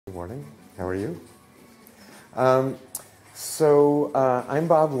Good morning. How are you? I'm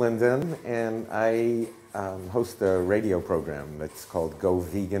Bob Linden, and I host a radio program that's called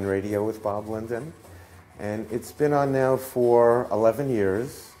GoVeganRadio with Bob Linden. And it's been on now for 11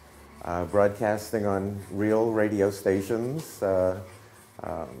 years, broadcasting on real radio stations,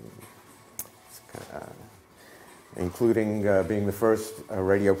 including being the first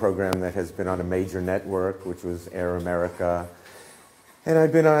radio program that has been on a major network, which was Air America. And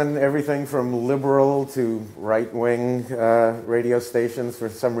I've been on everything from liberal to right-wing radio stations for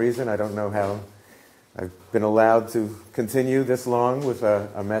some reason. I don't know how I've been allowed to continue this long with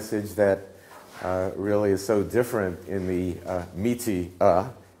a message that really is so different in the meaty,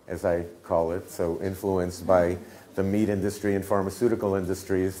 as I call it, so influenced by the meat industry and pharmaceutical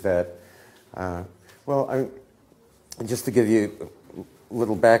industries that, just to give you a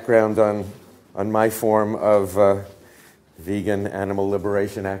little background on my form of vegan animal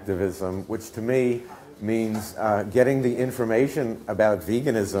liberation activism, which to me means getting the information about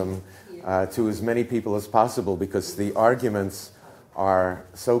veganism to as many people as possible, because the arguments are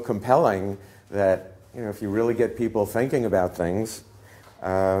so compelling that, if you really get people thinking about things,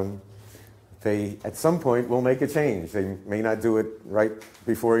 they at some point will make a change. They may not do it right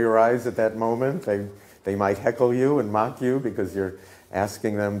before your eyes at that moment. They might heckle you and mock you because you're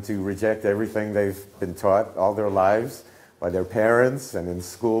asking them to reject everything they've been taught all their lives by their parents and in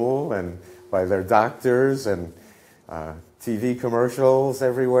school and by their doctors and TV commercials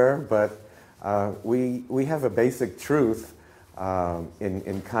everywhere. But we have a basic truth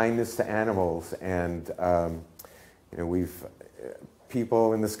in kindness to animals, and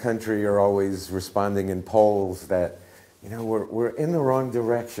people in this country are always responding in polls that we're in the wrong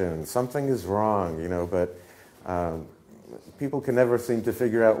direction, something is wrong, but people can never seem to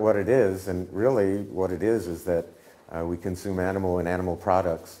figure out what it is. And really what it is that we consume animal and animal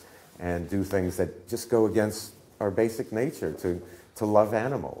products and do things that just go against our basic nature, to love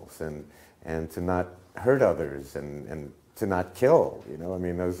animals and to not hurt others and to not kill.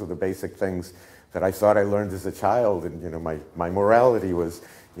 Those are the basic things that I thought I learned as a child. And my morality was,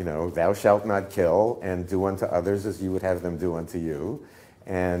 thou shalt not kill, and do unto others as you would have them do unto you.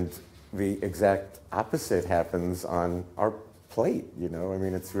 And the exact opposite happens on our plate.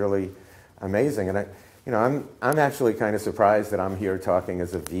 It's really amazing. And I'm actually kind of surprised that I'm here talking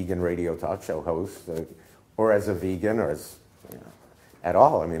as a vegan radio talk show host, or as a vegan, or as at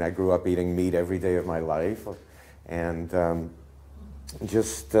all. I grew up eating meat every day of my life, and and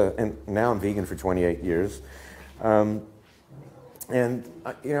now I'm vegan for 28 years. I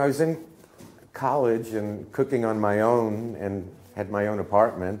was in college and cooking on my own and had my own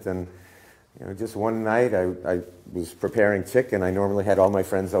apartment, and just one night I was preparing chicken. I normally had all my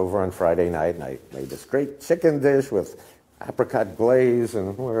friends over on Friday night, and I made this great chicken dish with apricot glaze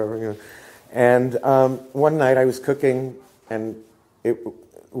and whatever. And one night I was cooking, and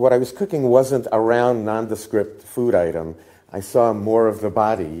what I was cooking wasn't a round, nondescript food item. I saw more of the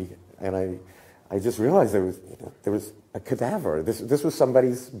body, and I just realized there was a cadaver. This was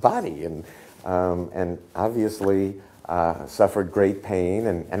somebody's body, and obviously suffered great pain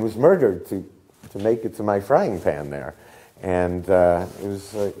and was murdered to make it to my frying pan there. And it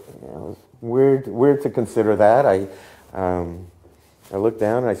was weird to consider that. I looked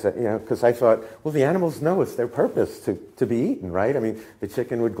down and I said, because I thought, well, the animals know it's their purpose to be eaten, right? The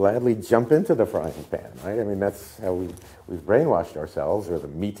chicken would gladly jump into the frying pan, right? That's how we've brainwashed ourselves, or the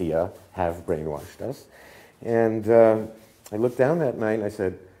media have brainwashed us. And I looked down that night and I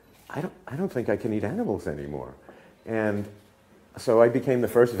said, I don't think I can eat animals anymore. And so I became the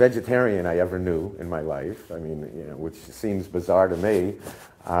first vegetarian I ever knew in my life. Which seems bizarre to me.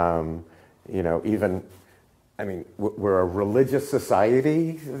 We're a religious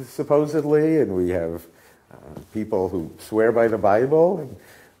society, supposedly, and we have people who swear by the Bible. And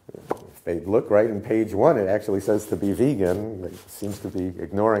if they look right in page 1, it actually says to be vegan. They seem to be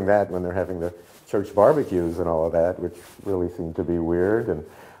ignoring that when they're having the church barbecues and all of that, which really seem to be weird. And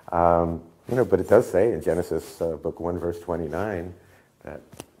but it does say in Genesis book 1, verse 29, that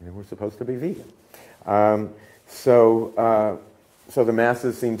we're supposed to be vegan. So the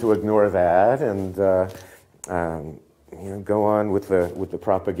masses seem to ignore that and go on with the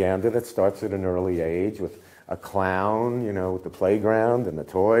propaganda that starts at an early age with a clown, with the playground and the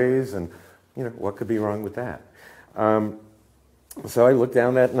toys, and what could be wrong with that? So I looked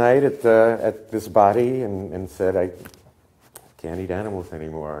down that night at this body and said, I can't eat animals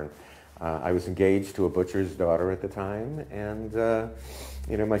anymore. And I was engaged to a butcher's daughter at the time, and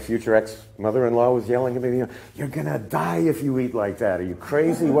my future ex-mother-in-law was yelling at me, you're gonna die if you eat like that. Are you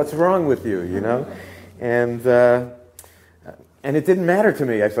crazy? What's wrong with you? And And it didn't matter to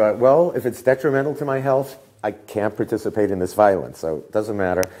me. I thought, well, if it's detrimental to my health, I can't participate in this violence, so it doesn't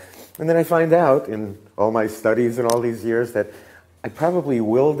matter. And then I find out in all my studies and all these years that I probably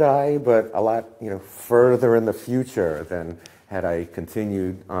will die, but a lot, further in the future than had I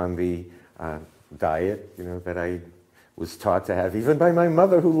continued on the diet, that I was taught to have, even by my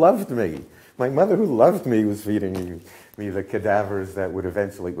mother who loved me. My mother who loved me was feeding me the cadavers that would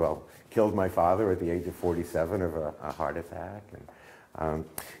eventually, killed my father at the age of 47 of a heart attack. And,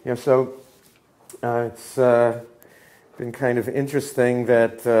 so it's been kind of interesting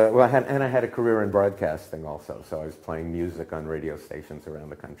that, I had a career in broadcasting also, so I was playing music on radio stations around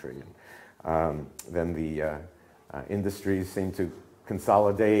the country. And then the industries seemed to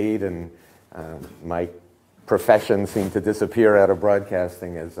consolidate, and my profession seemed to disappear out of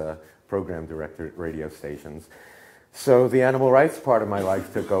broadcasting as a program director at radio stations. So the animal rights part of my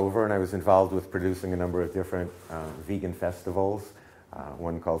life took over, and I was involved with producing a number of different vegan festivals,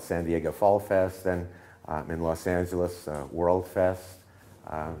 one called San Diego Fall Fest, then in Los Angeles, World Fest,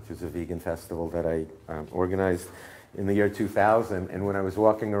 which is a vegan festival that I organized in the year 2000. And when I was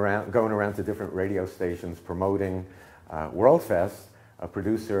going around to different radio stations promoting World Fest, a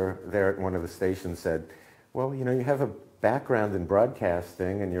producer there at one of the stations said, well, you have a background in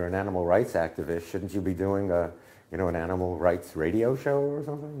broadcasting and you're an animal rights activist. Shouldn't you be doing an animal rights radio show or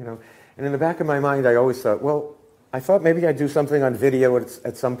something? And in the back of my mind, I always thought, well, I thought maybe I'd do something on video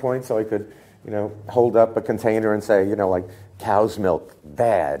at some point so I could, hold up a container and say, like cow's milk,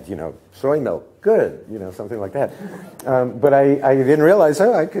 bad, soy milk, good, something like that. But I didn't realize,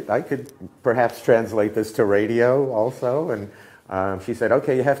 I could perhaps translate this to radio also. And she said,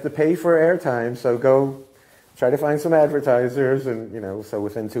 okay, you have to pay for airtime, so go try to find some advertisers. And, so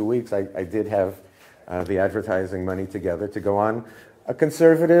within 2 weeks, I did have the advertising money together to go on a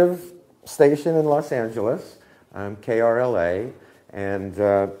conservative station in Los Angeles, KRLA,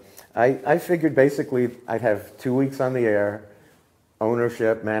 and I figured basically I'd have 2 weeks on the air,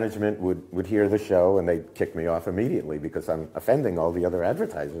 ownership, management would hear the show, and they'd kick me off immediately because I'm offending all the other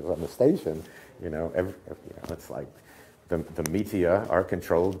advertisers on the station. It's like the media are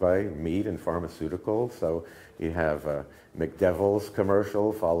controlled by meat and pharmaceuticals, so you have a McDevil's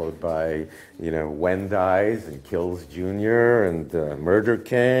commercial followed by, Wendy's and Kills Jr. and Murder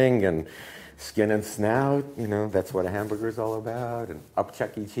King and Skin and Snout, that's what a hamburger is all about, and Up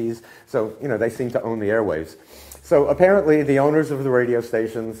Chuck E. Cheese. So, they seem to own the airwaves. So apparently the owners of the radio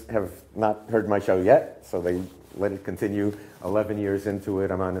stations have not heard my show yet, so they let it continue. 11 years into it,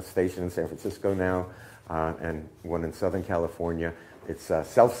 I'm on a station in San Francisco now, and one in Southern California. It's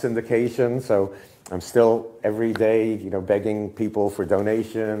self-syndication, so I'm still every day, begging people for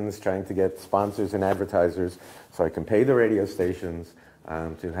donations, trying to get sponsors and advertisers so I can pay the radio stations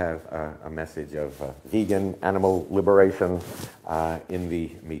to have a message of vegan animal liberation in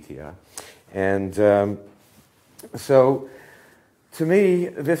the media. And so to me,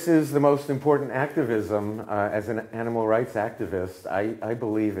 this is the most important activism. As an animal rights activist, I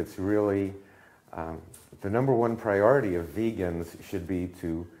believe it's really the number one priority of vegans should be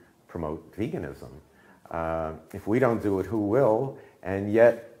to promote veganism. If we don't do it, who will? And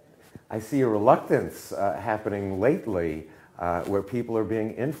yet, I see a reluctance happening lately where people are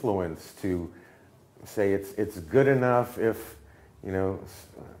being influenced to say it's good enough if,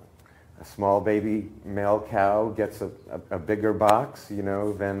 a small baby male cow gets a bigger box,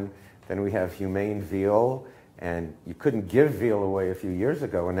 then we have humane veal. And you couldn't give veal away a few years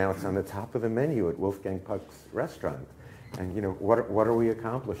ago, and now it's on the top of the menu at Wolfgang Puck's restaurant. And what are we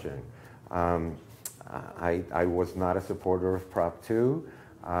accomplishing? I was not a supporter of Prop 2.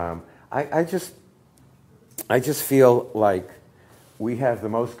 I just feel like we have the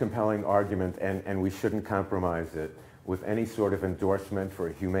most compelling argument, and we shouldn't compromise it with any sort of endorsement for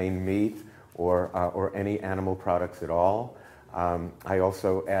humane meat or any animal products at all. I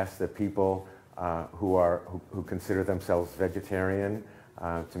also ask that people who consider themselves vegetarian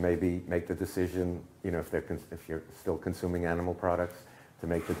to maybe make the decision, if you're still consuming animal products, to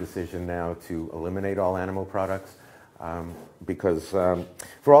make the decision now to eliminate all animal products, because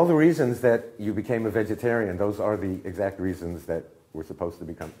for all the reasons that you became a vegetarian, those are the exact reasons that we're supposed to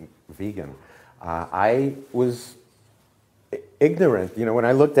become vegan. I was ignorant. When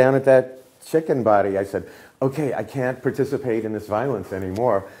I looked down at that chicken body, I said, okay, I can't participate in this violence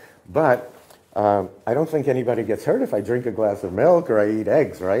anymore, but I don't think anybody gets hurt if I drink a glass of milk or I eat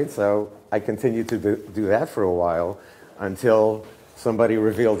eggs, right? So I continued to do that for a while until somebody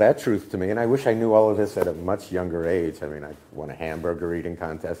revealed that truth to me. And I wish I knew all of this at a much younger age. I mean, I won a hamburger eating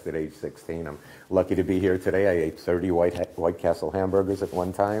contest at age 16. I'm lucky to be here today. I ate 30 White Castle hamburgers at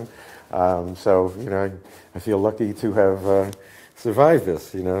one time. So, I feel lucky to have survive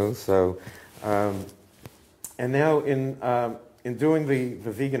this, you know. So, and now in doing the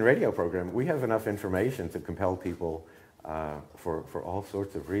vegan radio program, we have enough information to compel people for all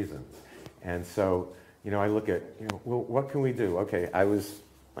sorts of reasons. And so, you know, I look at, you know, well, what can we do? Okay, I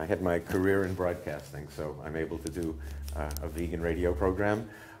had my career in broadcasting, so I'm able to do a vegan radio program.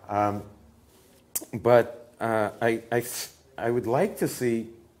 But I would like to see,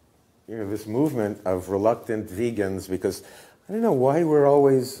 you know, this movement of reluctant vegans, because I don't know why we're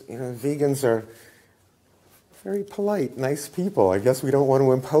always, you know, vegans are very polite, nice people. I guess we don't want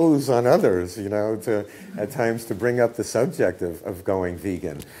to impose on others, you know, at times to bring up the subject of going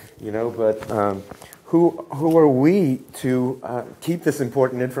vegan, you know. But who are we to keep this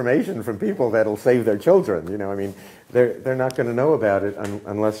important information from people that'll save their children? You know, I mean, they're not going to know about it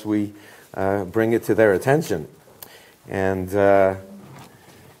unless we bring it to their attention. And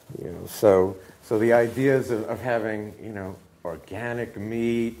you know, so the ideas of having, you know, organic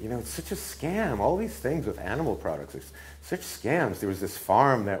meat, you know, it's such a scam. All these things with animal products are such scams. There was this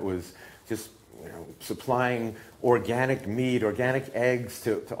farm that was just, you know, supplying organic meat, organic eggs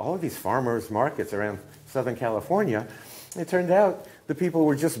to all of these farmers markets around Southern California. It turned out the people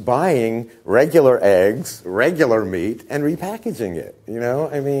were just buying regular eggs, regular meat, and repackaging it. You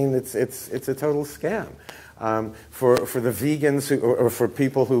know, I mean, it's a total scam. For the vegans or for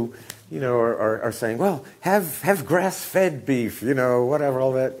people who, you know, are saying, well, have grass-fed beef, you know, whatever,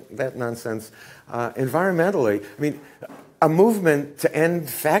 all that nonsense. Environmentally, I mean, a movement to end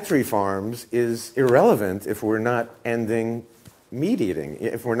factory farms is irrelevant if we're not ending meat eating,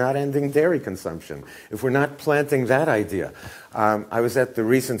 if we're not ending dairy consumption, if we're not planting that idea. I was at the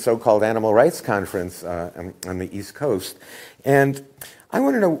recent so-called animal rights conference on the East Coast, and I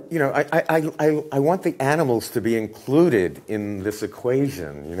want to know, you know, I want the animals to be included in this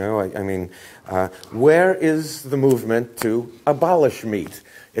equation, you know. I mean, where is the movement to abolish meat?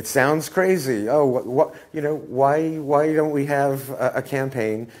 It sounds crazy. Oh, what, you know, why don't we have a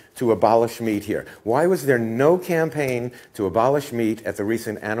campaign to abolish meat here? Why was there no campaign to abolish meat at the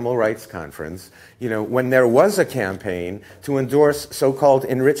recent animal rights conference, you know, when there was a campaign to endorse so-called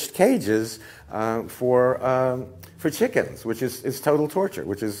enriched cages for chickens, which is total torture,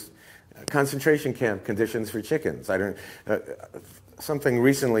 which is concentration camp conditions for chickens. Something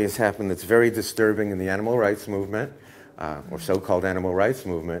recently has happened that's very disturbing in the animal rights movement, or so-called animal rights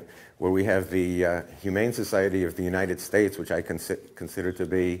movement, where we have the Humane Society of the United States, which I consider to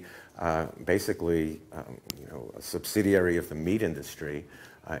be basically you know, a subsidiary of the meat industry,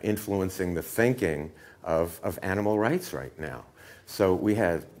 influencing the thinking of animal rights right now. So we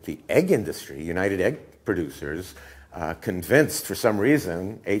have the egg industry, United Egg Producers, convinced for some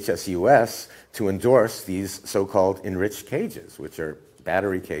reason HSUS to endorse these so-called enriched cages, which are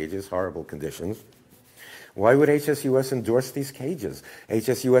battery cages, horrible conditions. Why would HSUS endorse these cages?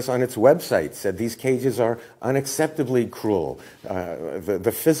 HSUS on its website said these cages are unacceptably cruel.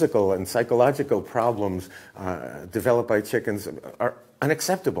 The physical and psychological problems developed by chickens are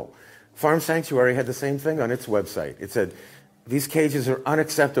unacceptable. Farm Sanctuary had the same thing on its website. It said, these cages are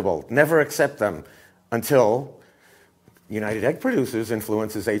unacceptable. Never accept them until United Egg Producers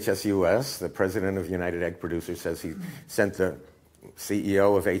influences HSUS. The president of United Egg Producers says he sent the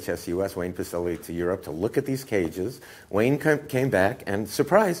CEO of HSUS, Wayne Pacelli, to Europe to look at these cages. Wayne came back, and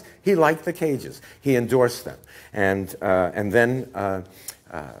surprise, he liked the cages. He endorsed them. And then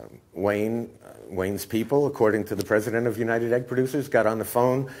Wayne's people, according to the president of United Egg Producers, got on the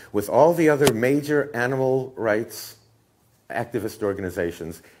phone with all the other major animal rights activist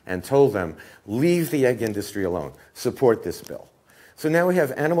organizations and told them, leave the egg industry alone, support this bill. So now we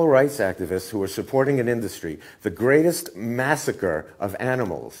have animal rights activists who are supporting an industry, the greatest massacre of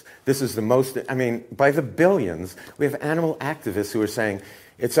animals. This is the most, I mean, by the billions, we have animal activists who are saying,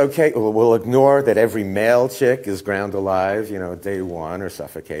 it's okay, we'll ignore that every male chick is ground alive, you know, day one, or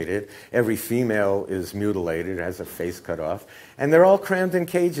suffocated. Every female is mutilated, has a face cut off. And they're all crammed in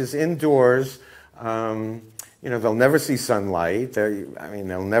cages indoors. You know, they'll never see sunlight.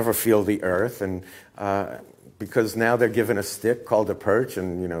 They'll never feel the earth. And because now they're given a stick called a perch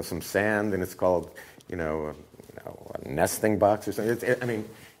and, you know, some sand, and it's called, a nesting box or something.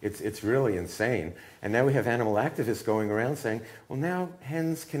 It's really insane. And now we have animal activists going around saying, well, now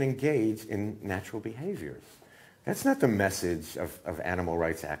hens can engage in natural behaviors. That's not the message of animal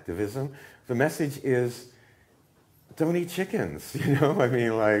rights activism. The message is, don't eat chickens, you know? I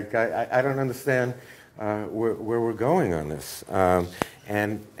mean, like, I don't understand where we're going on this.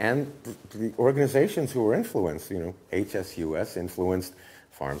 And the organizations who were influenced, you know, HSUS influenced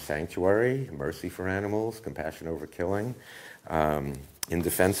Farm Sanctuary, Mercy for Animals, Compassion Over Killing, In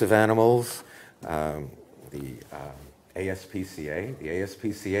Defense of Animals, the ASPCA. The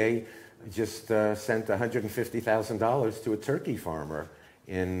ASPCA just sent $150,000 to a turkey farmer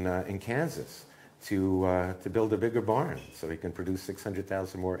in Kansas to build a bigger barn so he can produce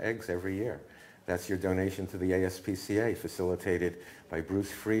 600,000 more eggs every year. That's your donation to the ASPCA, facilitated by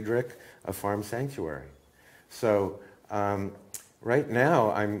Bruce Friedrich of Farm Sanctuary. So right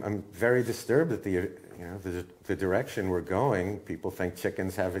now, I'm very disturbed at the direction we're going. People think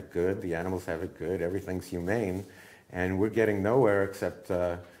chickens have it good, the animals have it good, everything's humane, and we're getting nowhere except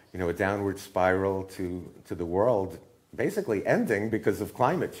a downward spiral to the world basically ending because of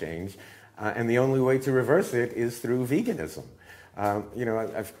climate change, and the only way to reverse it is through veganism.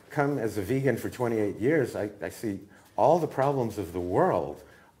 I've come as a vegan for 28 years. I see all the problems of the world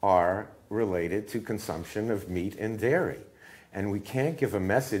are related to consumption of meat and dairy. And we can't give a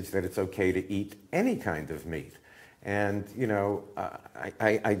message that it's okay to eat any kind of meat. And,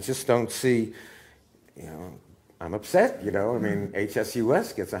 I just don't see, I'm upset, I mean,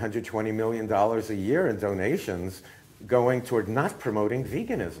 HSUS gets $120 million a year in donations going toward not promoting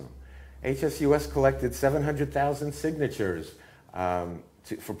veganism. HSUS collected 700,000 signatures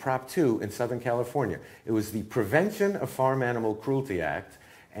for Prop 2 in Southern California. It was the Prevention of Farm Animal Cruelty Act,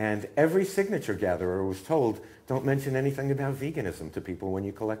 and every signature gatherer was told, don't mention anything about veganism to people when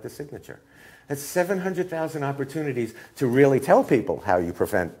you collect a signature. That's 700,000 opportunities to really tell people how you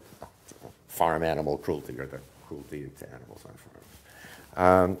prevent farm animal cruelty or the cruelty to animals on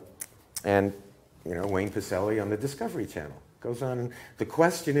farms. And Wayne Pacelli on the Discovery Channel goes on, and the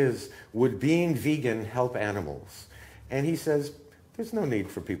question is, would being vegan help animals? And he says, there's no need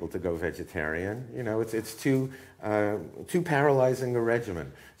for people to go vegetarian. It's too paralyzing a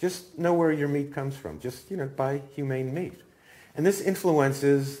regimen. Just know where your meat comes from. Just, buy humane meat. And this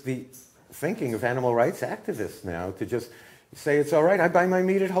influences the thinking of animal rights activists now to just say, it's all right, I buy my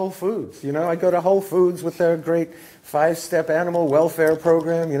meat at Whole Foods. I go to Whole Foods with their great 5-step animal welfare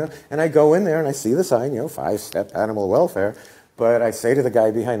program, and I go in there and I see the sign, 5-step animal welfare. But I say to the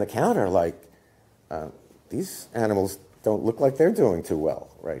guy behind the counter, like, these animals don't look like they're doing too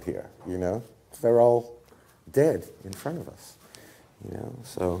well right here, They're all dead in front of us,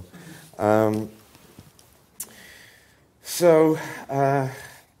 So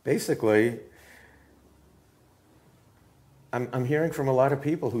basically, I'm hearing from a lot of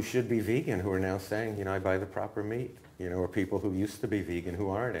people who should be vegan who are now saying, I buy the proper meat, or people who used to be vegan who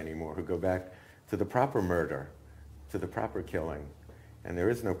aren't anymore, who go back to the proper murder, to the proper killing. And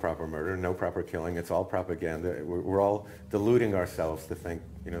there is no proper murder, no proper killing. It's all propaganda. We're all deluding ourselves to think,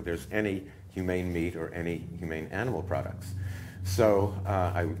 there's any humane meat or any humane animal products. So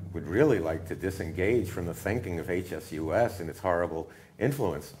I would really like to disengage from the thinking of HSUS and its horrible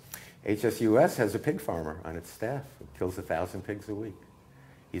influence. HSUS has a pig farmer on its staff who kills 1,000 pigs a week.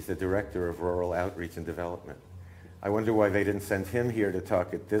 He's the director of rural outreach and development. I wonder why they didn't send him here to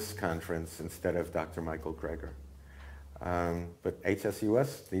talk at this conference instead of Dr. Michael Greger. But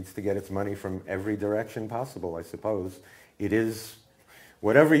HSUS needs to get its money from every direction possible, I suppose. It is,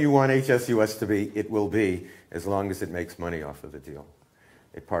 whatever you want HSUS to be, it will be, as long as it makes money off of the deal.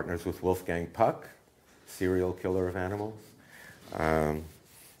 It partners with Wolfgang Puck, serial killer of animals.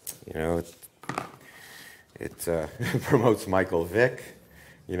 It promotes Michael Vick.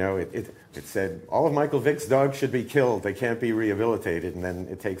 It said, all of Michael Vick's dogs should be killed. They can't be rehabilitated. And then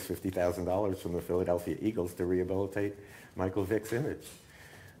it takes $50,000 from the Philadelphia Eagles to rehabilitate Michael Vick's image.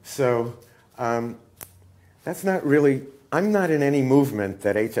 So that's not really, I'm not in any movement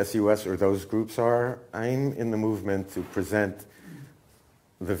that HSUS or those groups are. I'm in the movement to present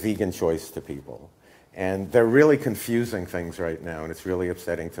the vegan choice to people. And they're really confusing things right now, and it's really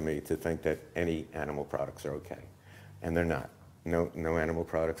upsetting to me to think that any animal products are okay. And they're not. No animal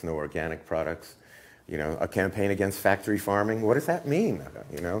products, no organic products. A campaign against factory farming, what does that mean?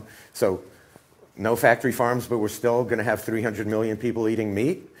 So no factory farms, but we're still going to have 300 million people eating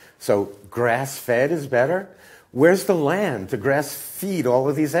meat? So grass-fed is better? Where's the land to grass-feed all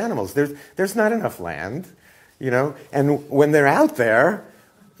of these animals? There's not enough land, and when they're out there,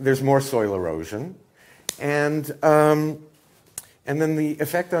 there's more soil erosion. And then the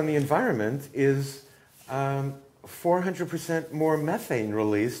effect on the environment is 400% more methane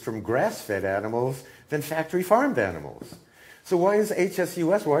released from grass-fed animals than factory-farmed animals. So why is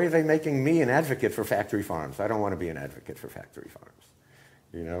HSUS, why are they making me an advocate for factory farms? I don't want to be an advocate for factory farms.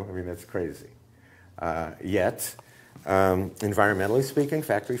 That's crazy. Yet, environmentally speaking,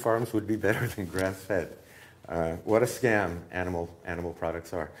 factory farms would be better than grass-fed. What a scam animal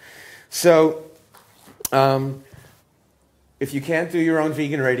products are. So, if you can't do your own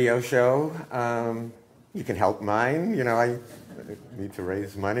vegan radio show, you can help mine. I need to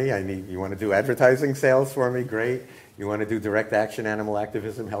raise money. You want to do advertising sales for me? Great. You want to do direct action animal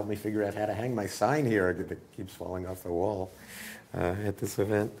activism? Help me figure out how to hang my sign here that keeps falling off the wall at this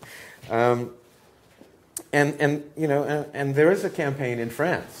event. And there is a campaign in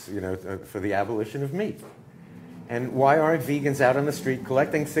France, for the abolition of meat. And why aren't vegans out on the street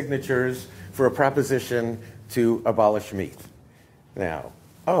collecting signatures for a proposition to abolish meat? Now,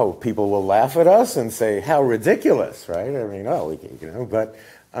 people will laugh at us and say, how ridiculous, right? I mean, but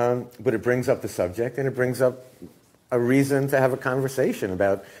it brings up the subject, and it brings up a reason to have a conversation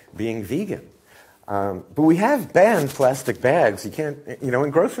about being vegan. But we have banned plastic bags. You can't, in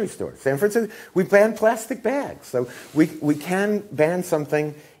grocery stores. San Francisco, we banned plastic bags. So we can ban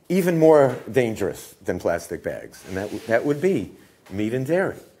something even more dangerous than plastic bags, and that would be meat and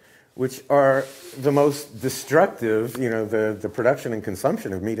dairy, which are the most destructive, the production and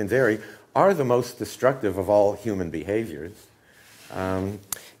consumption of meat and dairy are the most destructive of all human behaviors. I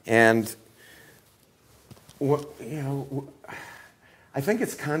think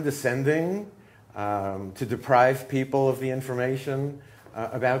it's condescending to deprive people of the information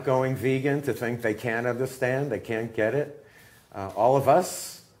about going vegan, to think they can't understand, they can't get it. All of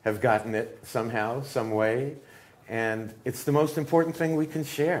us have gotten it somehow, some way, and it's the most important thing we can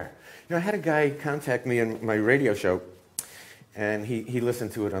share. I had a guy contact me in my radio show, and he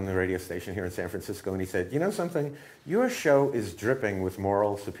listened to it on the radio station here in San Francisco, and he said, something, your show is dripping with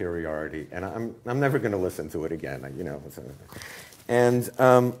moral superiority, and I'm never going to listen to it again, And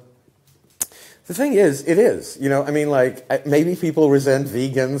the thing is, it is, maybe people resent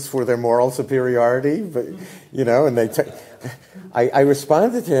vegans for their moral superiority, but, and I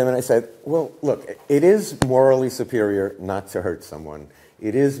responded to him and I said, well, look, it is morally superior not to hurt someone.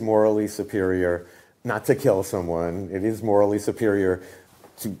 It is morally superior not to kill someone. It is morally superior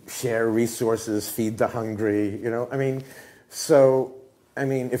to share resources, feed the hungry,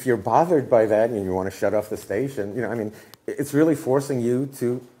 if you're bothered by that and you want to shut off the station, it's really forcing you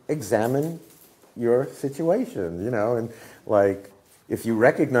to examine your situation, and if you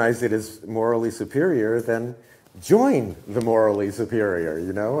recognize it as morally superior, then join the morally superior,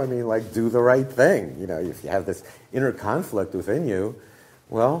 do the right thing. If you have this inner conflict within you,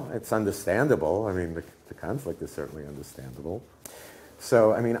 well, it's understandable. The conflict is certainly understandable.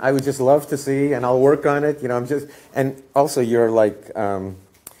 So, I would just love to see, and I'll work on it, and also you're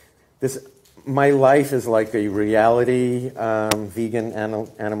my life is like a reality vegan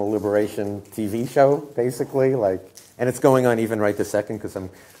animal liberation TV show, basically, and it's going on even right this second, because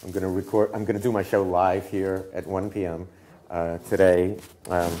I'm going to do my show live here at 1 p.m. Today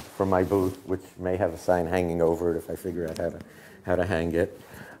from my booth, which may have a sign hanging over it if I figure out how to hang it.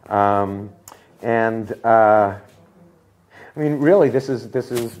 Really, this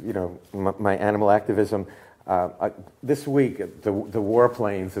is my animal activism. This week, the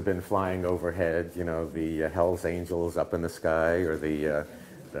warplanes have been flying overhead. The Hell's Angels up in the sky, or the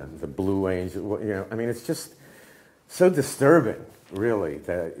Blue Angel. It's just so disturbing, really.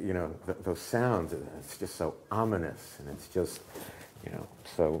 That those sounds. It's just so ominous, and it's just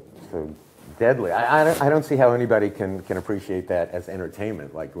so deadly. I don't see how anybody can appreciate that as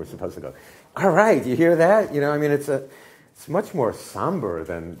entertainment. Like, we're supposed to go, all right, you hear that? It's much more somber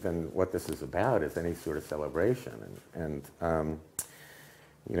than what this is about, as any sort of celebration. And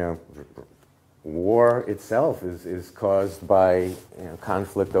war itself is caused by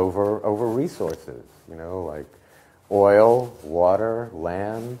conflict over resources, like oil, water,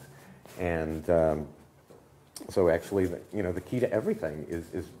 land, and so actually, the key to everything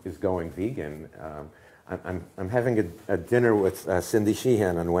is going vegan. I'm having a dinner with Cindy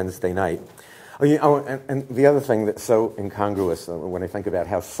Sheehan on Wednesday night. And the other thing that's so incongruous when I think about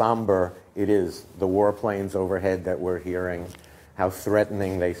how somber it is, the warplanes overhead that we're hearing, how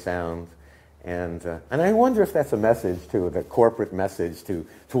threatening they sound, and I wonder if that's a message too, the corporate message to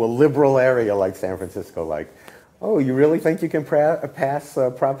a liberal area like San Francisco, like, oh, you really think you can pass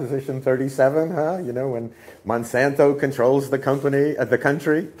Proposition 37, huh? When Monsanto controls the country,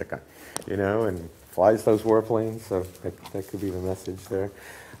 and flies those warplanes. So that could be the message there.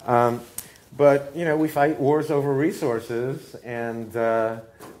 But we fight wars over resources, and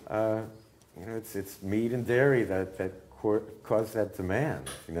it's meat and dairy that cause that demand.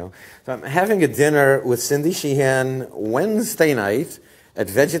 So I'm having a dinner with Cindy Sheehan Wednesday night at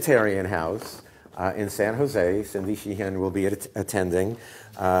Vegetarian House in San Jose. Cindy Sheehan will be attending.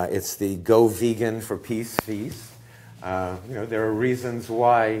 It's the Go Vegan for Peace feast. There are reasons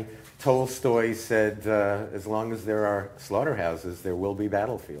why Tolstoy said, as long as there are slaughterhouses, there will be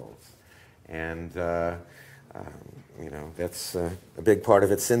battlefields. And That's a big part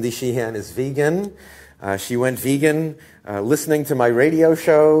of it. Cindy Sheehan is vegan. She went vegan listening to my radio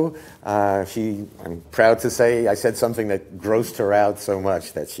show. I'm proud to say I said something that grossed her out so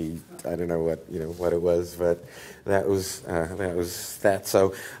much that I don't know what it was, but that was that.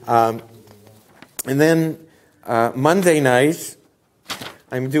 So, and then Monday night,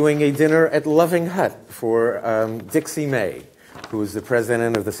 I'm doing a dinner at Loving Hut for Dixie May, who is the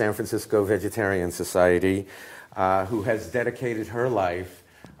president of the San Francisco Vegetarian Society, who has dedicated her life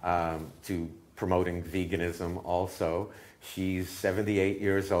to promoting veganism also. She's 78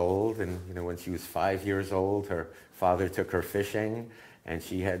 years old, and when she was 5 years old, her father took her fishing, and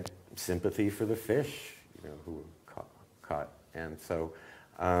she had sympathy for the fish, who were caught. And so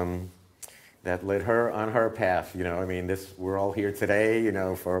that led her on her path. We're all here today,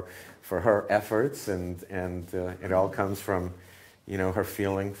 for her efforts, and it all comes from, her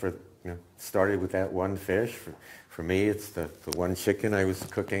feeling for, started with that one fish. For me, it's the one chicken I was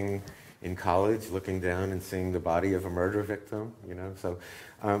cooking in college, looking down and seeing the body of a murder victim, So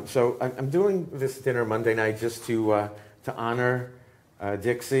I'm doing this dinner Monday night just to honor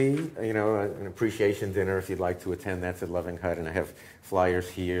Dixie, an appreciation dinner. If you'd like to attend, that's at Loving Hut, and I have flyers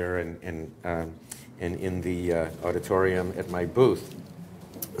here and in the auditorium at my booth.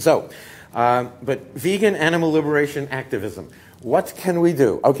 So, but vegan animal liberation activism. What can we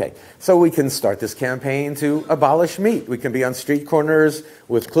do? Okay, so we can start this campaign to abolish meat. We can be on street corners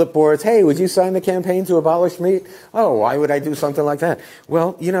with clipboards. Hey, would you sign the campaign to abolish meat? Oh, why would I do something like that?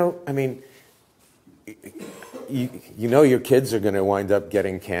 Well, your kids are going to wind up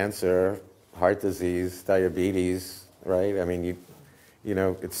getting cancer, heart disease, diabetes, right?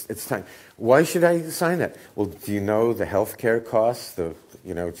 It's time. Why should I sign that? Well, do you know the health care costs?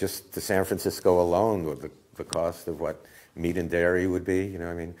 Just to San Francisco alone, the cost of what meat and dairy would be,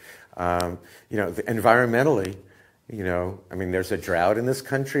 environmentally, there's a drought in this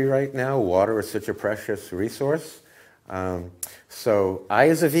country right now. Water is such a precious resource. So I,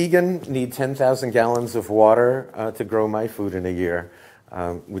 as a vegan, need 10,000 gallons of water to grow my food in a year.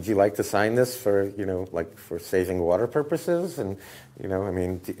 Would you like to sign this for, for saving water purposes? And, do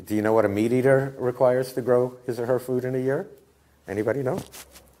you know what a meat eater requires to grow his or her food in a year? Anybody know?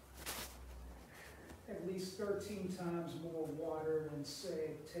 At least 13 times more water than, say,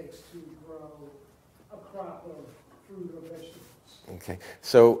 it takes to grow a crop of fruit or vegetables. Okay,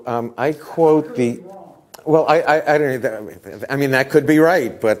 so I quote the... Well, I don't know. That could be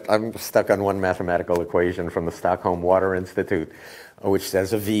right, but I'm stuck on one mathematical equation from the Stockholm Water Institute, which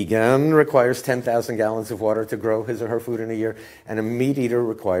says a vegan requires 10,000 gallons of water to grow his or her food in a year, and a meat eater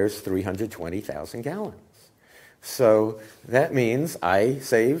requires 320,000 gallons. So that means I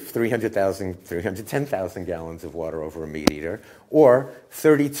save 310,000 gallons of water over a meat eater, or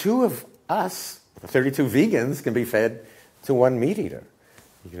 32 of us, 32 vegans, can be fed to one meat eater.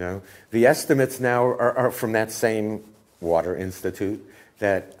 The estimates now are from that same Water Institute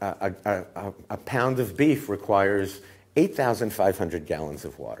that a pound of beef requires 8,500 gallons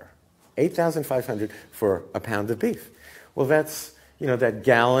of water. 8,500 for a pound of beef. Well, that's, that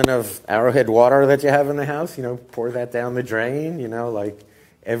gallon of Arrowhead water that you have in the house, pour that down the drain, like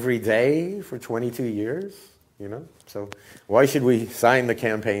every day for 22 years, So why should we sign the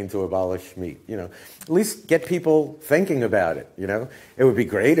campaign to abolish meat? At least get people thinking about it, It would be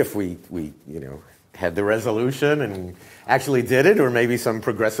great if we had the resolution and actually did it, or maybe some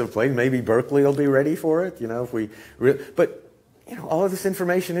progressive place, maybe Berkeley will be ready for it, but all of this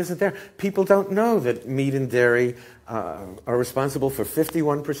information isn't there. People don't know that meat and dairy are responsible for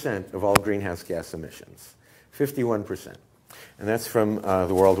 51% of all greenhouse gas emissions. 51%. And that's from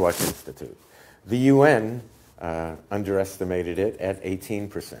the World Watch Institute. The UN underestimated it at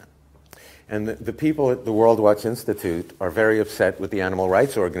 18%. And the people at the World Watch Institute are very upset with the animal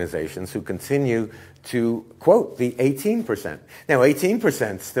rights organizations who continue to quote the 18%. Now,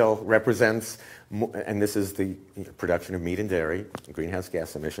 18% still represents, and this is the production of meat and dairy, greenhouse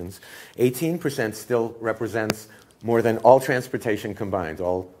gas emissions, 18% still represents more than all transportation combined,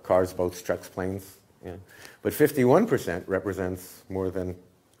 all cars, boats, trucks, planes. But 51% represents more than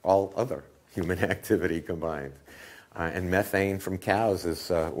all other human activity combined. And methane from cows is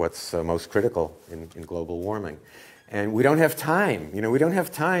what's most critical in global warming. And we don't have time. We don't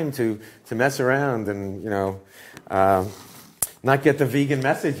have time to mess around and, not get the vegan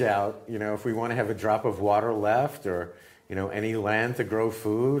message out. If we want to have a drop of water left or, any land to grow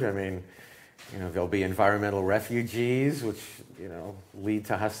food, there'll be environmental refugees, which, lead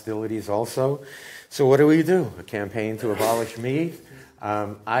to hostilities also. So what do? A campaign to abolish meat?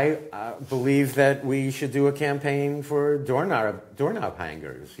 I believe that we should do a campaign for doorknob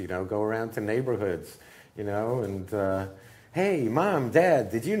hangers, go around to neighborhoods, you know, and hey, Mom,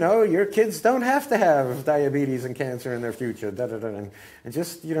 Dad, did you know your kids don't have to have diabetes and cancer in their future? Da, da, da. And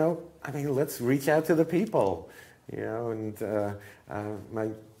just, you know, I mean, let's reach out to the people, you know, and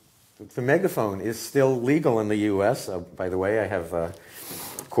the megaphone is still legal in the U.S. By the way, I have a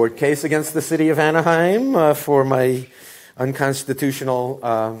court case against the city of Anaheim for my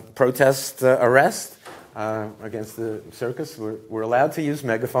unconstitutional protest arrest against the circus. We're allowed to use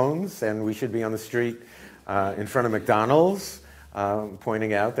megaphones, and we should be on the street in front of McDonald's,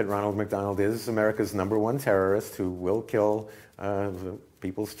 pointing out that Ronald McDonald is America's #1 terrorist who will kill the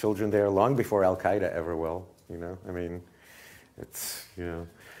people's children there long before Al-Qaeda ever will. You know, I mean, it's, you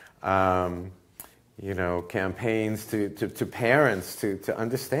know, campaigns to parents to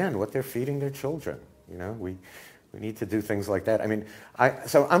understand what they're feeding their children. You know, we need to do things like that. I mean,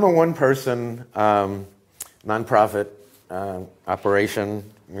 so I'm a one-person nonprofit operation.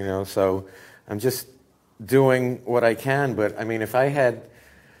 You know, so I'm just doing what I can, but I mean, if I had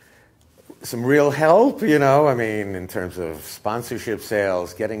some real help, you know, I mean, in terms of sponsorship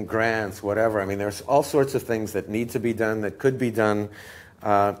sales, getting grants, whatever, I mean, there's all sorts of things that need to be done, that could be done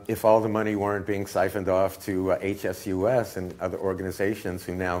if all the money weren't being siphoned off to HSUS and other organizations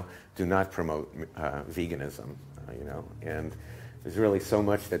who now do not promote veganism, you know, and there's really so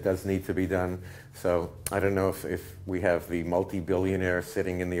much that does need to be done. So I don't know if we have the multi-billionaire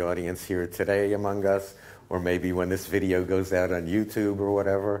sitting in the audience here today among us, or maybe when this video goes out on YouTube or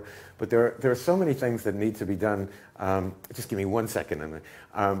whatever. But there are so many things that need to be done. Just give me 1 second.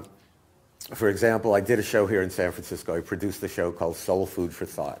 For example, I did a show here in San Francisco. I produced a show called Soul Food for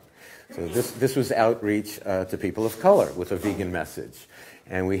Thought. So this was outreach to people of color with a vegan message.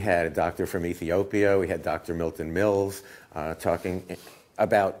 And we had a doctor from Ethiopia. We had Dr. Milton Mills talking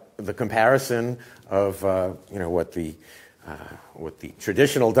about the comparison of you know, what the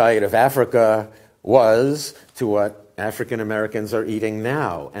traditional diet of Africa was to what African Americans are eating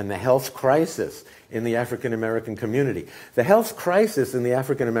now, and the health crisis in the African American community. The health crisis in the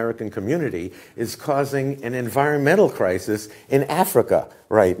African American community is causing an environmental crisis in Africa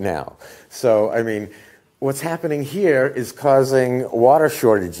right now. So, I mean, what's happening here is causing water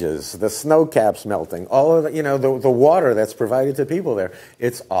shortages, the snow caps melting, all of the, you know, the water that's provided to people there.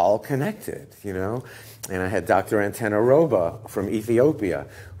 It's all connected, you know. And I had Dr. Antenaroba from Ethiopia,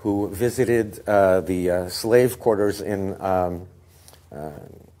 who visited the slave quarters in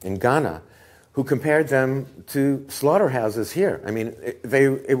Ghana, who compared them to slaughterhouses here. I mean,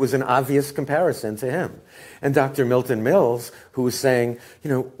 it was an obvious comparison to him. And Dr. Milton Mills, who was saying,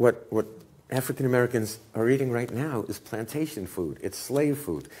 you know, what African Americans are eating right now is plantation food. It's slave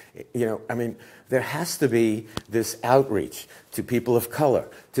food. You know, I mean, there has to be this outreach to people of color,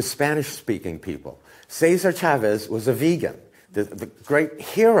 to Spanish-speaking people. Cesar Chavez was a vegan, the great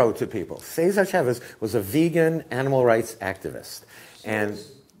hero to people. Cesar Chavez was a vegan animal rights activist. And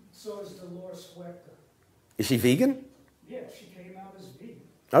so is Dolores Huerta. Is she vegan? Yeah, she came out as vegan.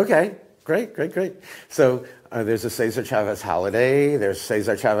 Okay, great. So there's a Cesar Chavez holiday. There's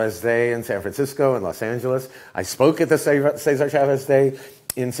Cesar Chavez Day in San Francisco and Los Angeles. I spoke at the Cesar Chavez Day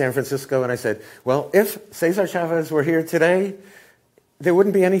in San Francisco, and I said, well, if Cesar Chavez were here today, there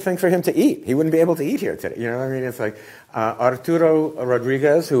wouldn't be anything for him to eat. He wouldn't be able to eat here today. You know what I mean? It's like Arturo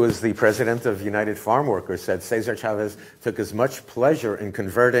Rodriguez, who was the president of United Farm Workers, said Cesar Chavez took as much pleasure in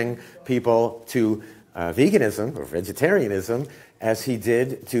converting people to veganism or vegetarianism as he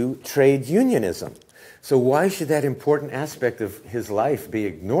did to trade unionism. So why should that important aspect of his life be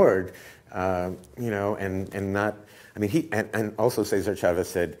ignored, you know, and not... I mean, and also Cesar Chavez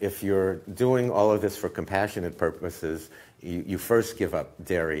said, if you're doing all of this for compassionate purposes, you first give up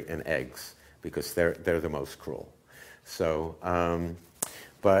dairy and eggs because they're the most cruel. So,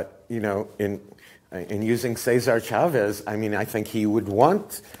 but you know, in using Cesar Chavez, I mean, I think he would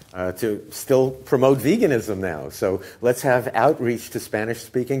want to still promote veganism now. So let's have outreach to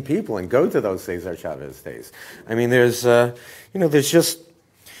Spanish-speaking people and go to those Cesar Chavez days. I mean, there's you know, there's just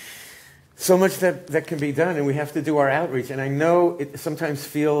so much that can be done, and we have to do our outreach. And I know it sometimes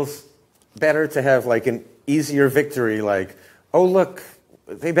feels better to have like an easier victory, like, oh, look,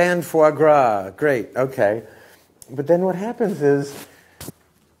 they banned foie gras. Great, okay. But then what happens is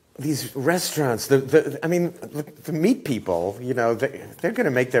these restaurants, the meat people, you know, they're going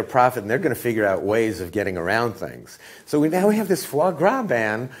to make their profit, and they're going to figure out ways of getting around things. So now we have this foie gras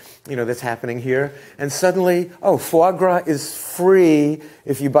ban, you know, that's happening here, and suddenly, oh, foie gras is free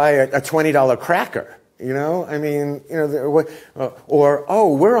if you buy a $20 cracker. You know, I mean, you know, or,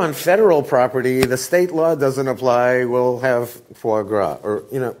 oh, we're on federal property, the state law doesn't apply, we'll have foie gras. Or,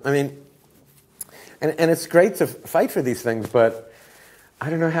 you know, I mean, and it's great to fight for these things, but I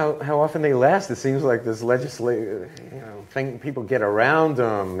don't know how often they last. It seems like this legislative thing, people get around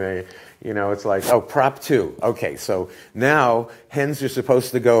them. It's like, oh, Prop 2. Okay, so now hens are supposed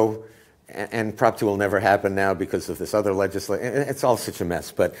to go, and Prop 2 will never happen now because of this other legislation. It's all such a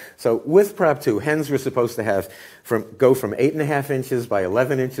mess. But so with Prop 2, hens were supposed to go from 8.5 inches by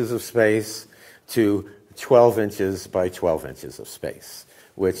 11 inches of space to 12 inches by 12 inches of space.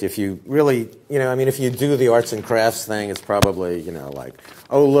 Which if you really, if you do the arts and crafts thing, it's probably, like,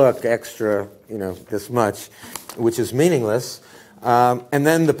 oh, look, extra, this much, which is meaningless. And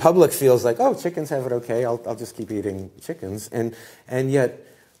then the public feels like, oh, chickens have it okay, I'll just keep eating chickens. And yet,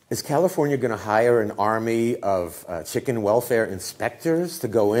 is California going to hire an army of chicken welfare inspectors to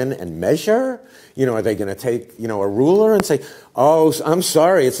go in and measure? Are they going to take, a ruler and say, oh, I'm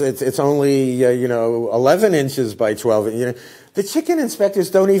sorry, it's only, 11 inches by 12, The chicken inspectors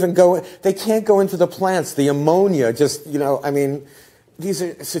don't even they can't go into the plants. The ammonia just, these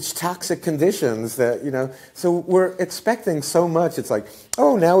are such toxic conditions that, so we're expecting so much. It's like,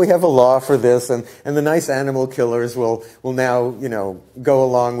 oh, now we have a law for this, and the nice animal killers will now, go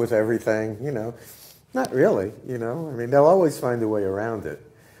along with everything, Not really, they'll always find a way around it.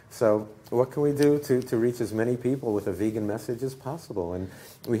 So what can we do to reach as many people with a vegan message as possible? And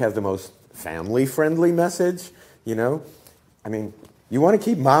we have the most family-friendly message, you want to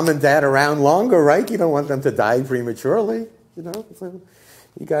keep mom and dad around longer, right? You don't want them to die prematurely, So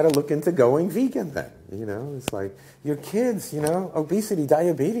you got to look into going vegan then, It's like your kids, obesity,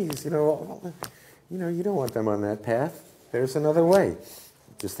 diabetes, you don't want them on that path. There's another way. It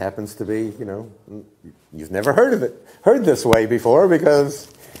just happens to be, you've never heard this way before because,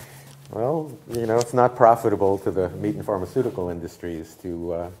 well, it's not profitable to the meat and pharmaceutical industries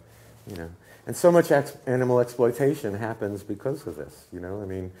to, And so much animal exploitation happens because of this,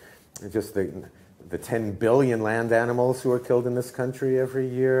 just the 10 billion land animals who are killed in this country every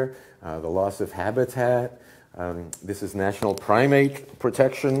year, the loss of habitat. This is National Primate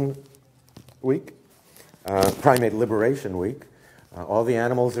Protection Week, Primate Liberation Week. All the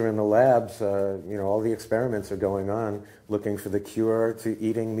animals are in the labs, all the experiments are going on looking for the cure to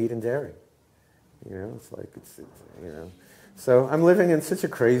eating meat and dairy. It's like, So I'm living in such a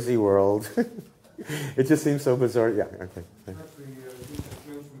crazy world. It just seems so bizarre. Yeah, okay. Actually, since you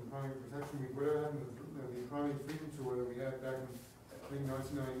mentioned primate protection week, whatever happened to the primate freedom tour that we had back in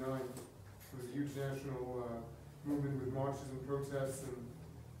 1999? It was a huge national movement with marches and protests and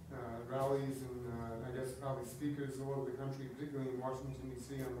rallies and I guess probably speakers all over the country, particularly in Washington,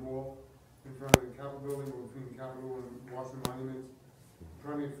 D.C. on the Mall in front of the Capitol building or between the Capitol and Washington Monument.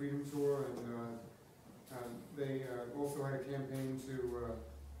 Primate freedom tour, and they also had a campaign to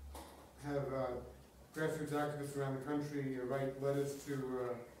have grassroots activists around the country write letters to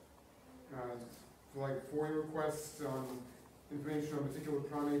like FOIA requests on information on particular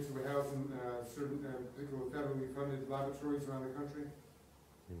primates who were housed in certain particular federally funded laboratories around the country.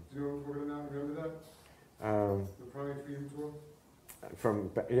 Do you know what we're talking about? Remember that? The primate freedom tour?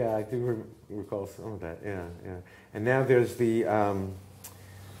 I do recall some of that. Yeah. And now there's the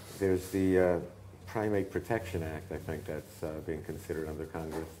Primate Protection Act. I think that's being considered under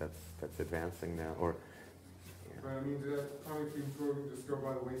Congress. That's advancing now. Or right. Did that primate freedom tour just go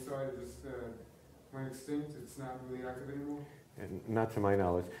by the wayside? It just went extinct. It's not really active anymore. And not to my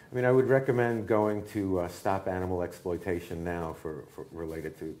knowledge. I would recommend going to Stop Animal Exploitation Now for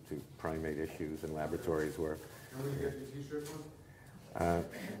related to primate issues in laboratories where. Where did you get your T-shirt from?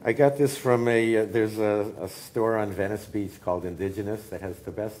 I got this from there's a store on Venice Beach called Indigenous that has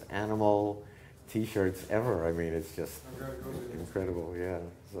the best animal T-shirts ever. It's just incredible, yeah.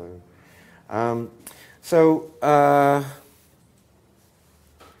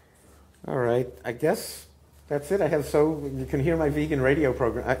 All right, I guess that's it. You can hear my vegan radio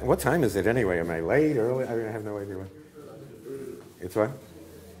program. What time is it anyway? Am I late, early? I have no idea. It's what?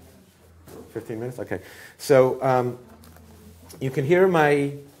 15 minutes? Okay. So you can hear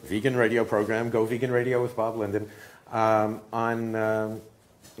my vegan radio program, Go Vegan Radio with Bob Linden, on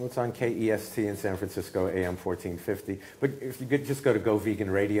what's on KEST in San Francisco, AM 1450. But if you could just go to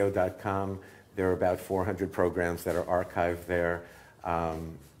GoVeganRadio.com, there are about 400 programs that are archived there.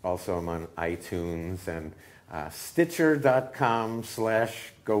 Also, I'm on iTunes and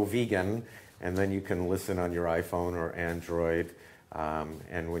Stitcher.com/GoVegan, and then you can listen on your iPhone or Android.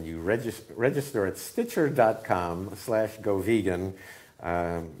 And when you register at Stitcher.com/GoVegan,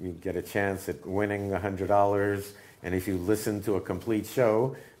 you get a chance at winning $100. And if you listen to a complete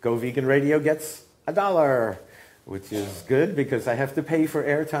show, Go Vegan Radio gets $1, which is good because I have to pay for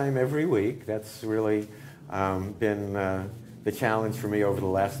airtime every week. That's really been the challenge for me over the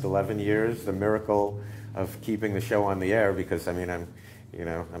last 11 years, the miracle of keeping the show on the air because, I'm You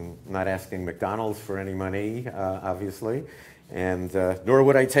know, I'm not asking McDonald's for any money, obviously, and nor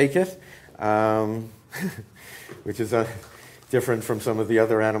would I take it, which is different from some of the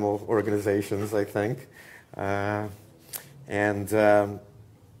other animal organizations, I think.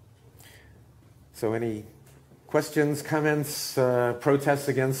 So any questions, comments, protests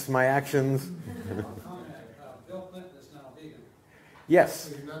against my actions? Bill Clinton is now vegan.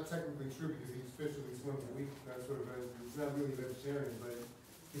 Yes. It's not technically true because he eats fish at least once a week. That's sort of it's not really vegetarian, but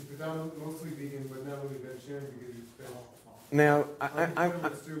he's mostly vegan, but not really vegetarian because he eats fish. Now,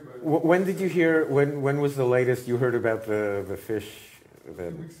 when did you hear? When was the latest you heard about the fish? A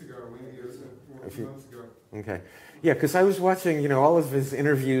few weeks ago, maybe a few months ago. Okay, yeah, because I was watching, all of his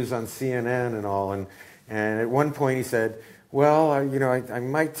interviews on CNN and all, and at one point he said, "Well, I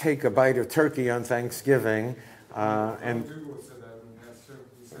might take a bite of turkey on Thanksgiving," and Google said that in the past too.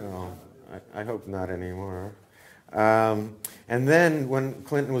 He said I hope not anymore. And then when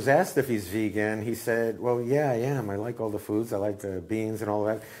Clinton was asked if he's vegan, he said, "Well, yeah, I am. I like all the foods. I like the beans and all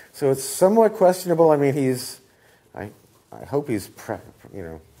that." So it's somewhat questionable. I mean, I hope he's, I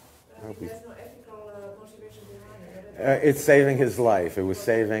hope he's. There's no ethical motivation behind it. It's saving his life. It was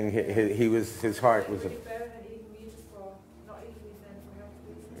saving. His heart was. Better than eating meat for not eating meat than for health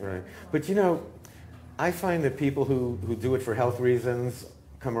reasons. Right, but I find that people who do it for health reasons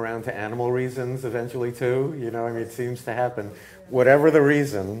come around to animal reasons eventually too. I mean, it seems to happen. Whatever the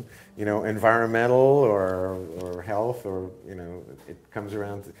reason, environmental or health, or it comes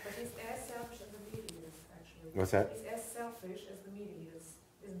around. But he's as selfish as the media is, actually. What's that? He's as selfish as the media is,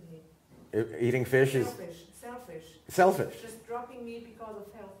 isn't he? Eating fish is Selfish. selfish. Just dropping meat because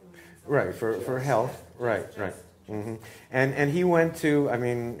of health reasons. Right, for health. Right. Mm-hmm. And he went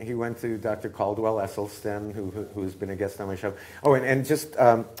to Dr. Caldwell Esselstyn, who's been a guest on my show. Oh, and just,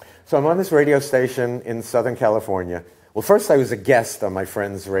 so I'm on this radio station in Southern California. Well, first I was a guest on my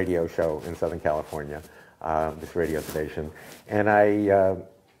friend's radio show in Southern California, this radio station. And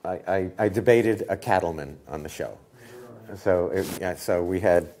I debated a cattleman on the show. So we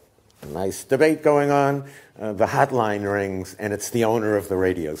had a nice debate going on. The hotline rings, and it's the owner of the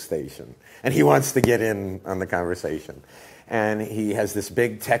radio station. And he wants to get in on the conversation. And he has this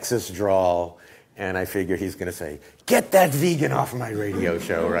big Texas drawl, and I figure he's going to say, "Get that vegan off my radio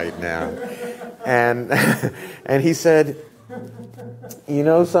show right now." And he said, "You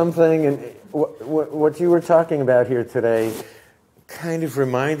know something? And what you were talking about here today kind of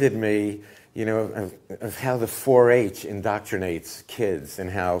reminded me, of how the 4-H indoctrinates kids,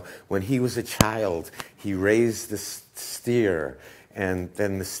 and how when he was a child, he raised this steer, and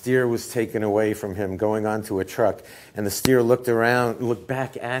then the steer was taken away from him going onto a truck, and the steer looked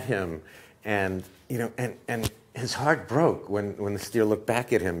back at him, and his heart broke when the steer looked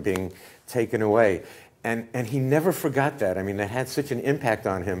back at him being taken away. And he never forgot that. I mean, that had such an impact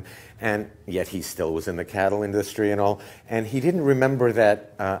on him, and yet he still was in the cattle industry and all. And he didn't remember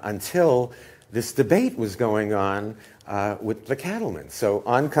that until this debate was going on with the cattlemen. So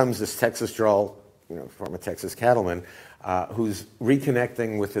on comes this Texas drawl, from a Texas cattleman, who's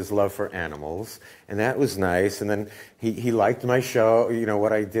reconnecting with his love for animals, and that was nice. And then he liked my show,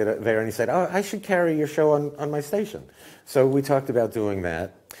 what I did there, and he said, "Oh, I should carry your show on my station." So we talked about doing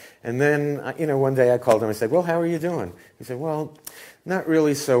that. And then, one day I called him. I said, "Well, how are you doing?" He said, "Well, not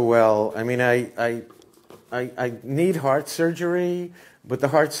really so well. I mean, I need heart surgery, but the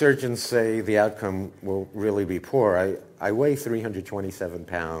heart surgeons say the outcome will really be poor. I weigh 327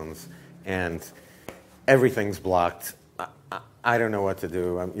 pounds, and everything's blocked. I don't know what to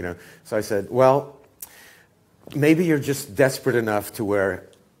do." So I said, "Well, maybe you're just desperate enough to where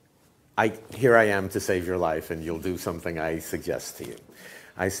here I am to save your life, and you'll do something I suggest to you."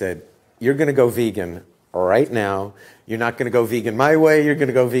 I said, "You're going to go vegan right now. You're not going to go vegan my way. You're going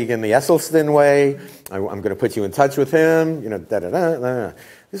to go vegan the Esselstyn way. I'm going to put you in touch with him.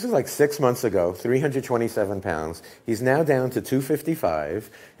 This was like 6 months ago, 327 pounds. He's now down to 255.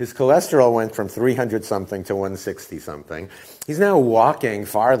 His cholesterol went from 300-something to 160-something. He's now walking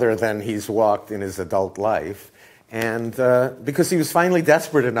farther than he's walked in his adult life. And because he was finally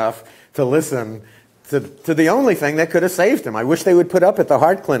desperate enough to listen to the only thing that could have saved him. I wish they would put up at the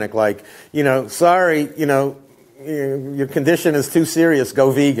heart clinic, like, "Sorry, your condition is too serious,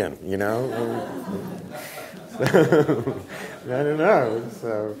 go vegan," So, I don't know.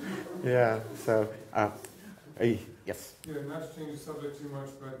 So, yeah. So, yes. Yeah, not to change the subject too much,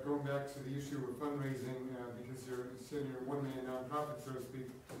 but going back to the issue of fundraising, because you're a one-man nonprofit, so to speak.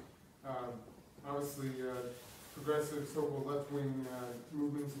 Obviously, progressive, so-called left-wing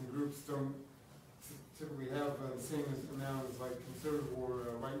movements and groups don't typically have the same amount as like conservative or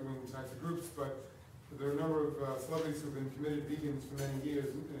right-wing types of groups, but there are a number of celebrities who've been committed vegans for many years,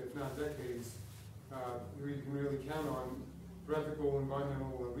 if not decades, who you can really count on for ethical,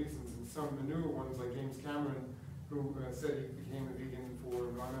 environmental reasons. And some of the newer ones, like James Cameron, who said he became a vegan for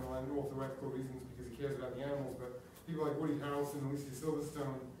environmental and also ethical reasons because he cares about the animals. But people like Woody Harrelson and Alicia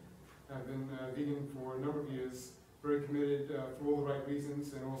Silverstone have been vegan for a number of years, very committed for all the right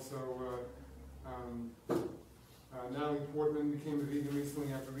reasons, and also Natalie Portman became a vegan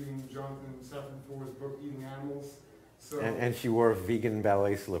recently after reading Jonathan Safran Foer's book, Eating Animals. So and she wore vegan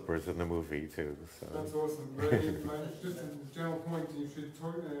ballet slippers in the movie, too. So. That's awesome. But just a general point, you should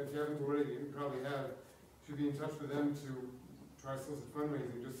talk, if you haven't already, you probably have, you should be in touch with them to try to solicit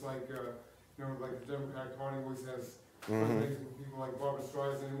fundraising, just like, like the Democratic Party always has fundraising for people like Barbara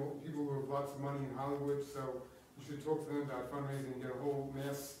Streisand, people who have lots of money in Hollywood, so you should talk to them about fundraising and get a whole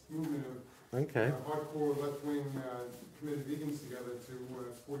mass movement of hardcore left-wing committed vegans together to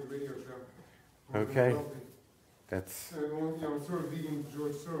support your radio show. Okay. That's sort of vegan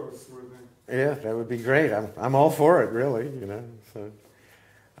George Soros sort of thing. Yeah, that would be great. I'm all for it, really. So,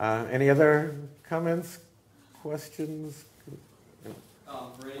 any other comments, questions?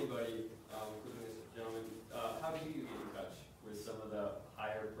 For anybody, including this gentleman, how do you get in touch with some of the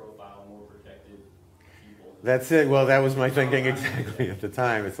higher profile, more protected people? That's it. Well, that was my thinking exactly at the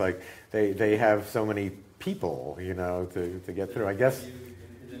time. It's like they have so many people, to get through. I guess. Has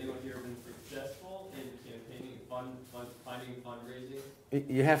anyone here been successful in campaigning, finding fundraising?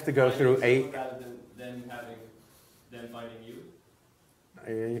 You have to go through rather than finding you.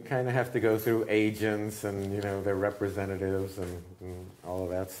 You kind of have to go through agents and their representatives and all of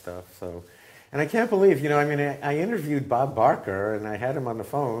that stuff. So, and I can't believe I interviewed Bob Barker and I had him on the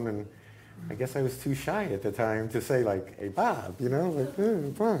phone and I guess I was too shy at the time to say like, "Hey Bob,"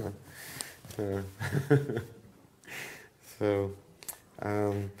 Bob.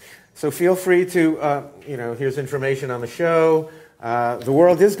 So feel free to here's information on the show. The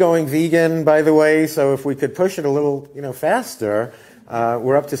world is going vegan, by the way. So if we could push it a little faster.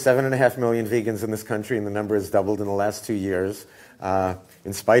 We're up to 7.5 million vegans in this country, and the number has doubled in the last 2 years,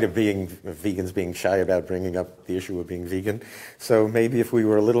 in spite of vegans being shy about bringing up the issue of being vegan. So maybe if we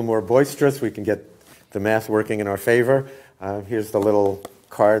were a little more boisterous, we can get the math working in our favor. Here's the little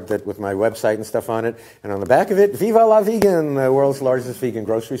card with my website and stuff on it. And on the back of it, Viva la Vegan, the world's largest vegan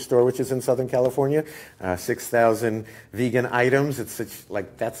grocery store, which is in Southern California. 6,000 vegan items.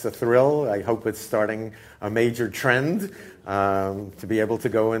 That's a thrill. I hope it's starting a major trend. To be able to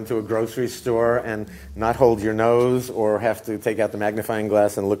go into a grocery store and not hold your nose or have to take out the magnifying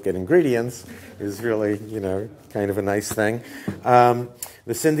glass and look at ingredients is really, kind of a nice thing.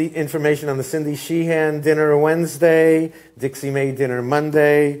 The information on the Cindy Sheehan dinner Wednesday, Dixie May dinner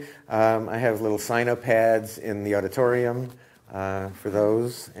Monday. I have little sign-up pads in the auditorium for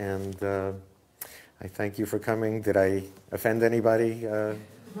those. And I thank you for coming. Did I offend anybody?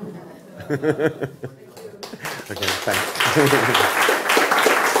 Okay, thanks.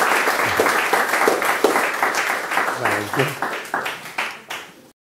 Thank you.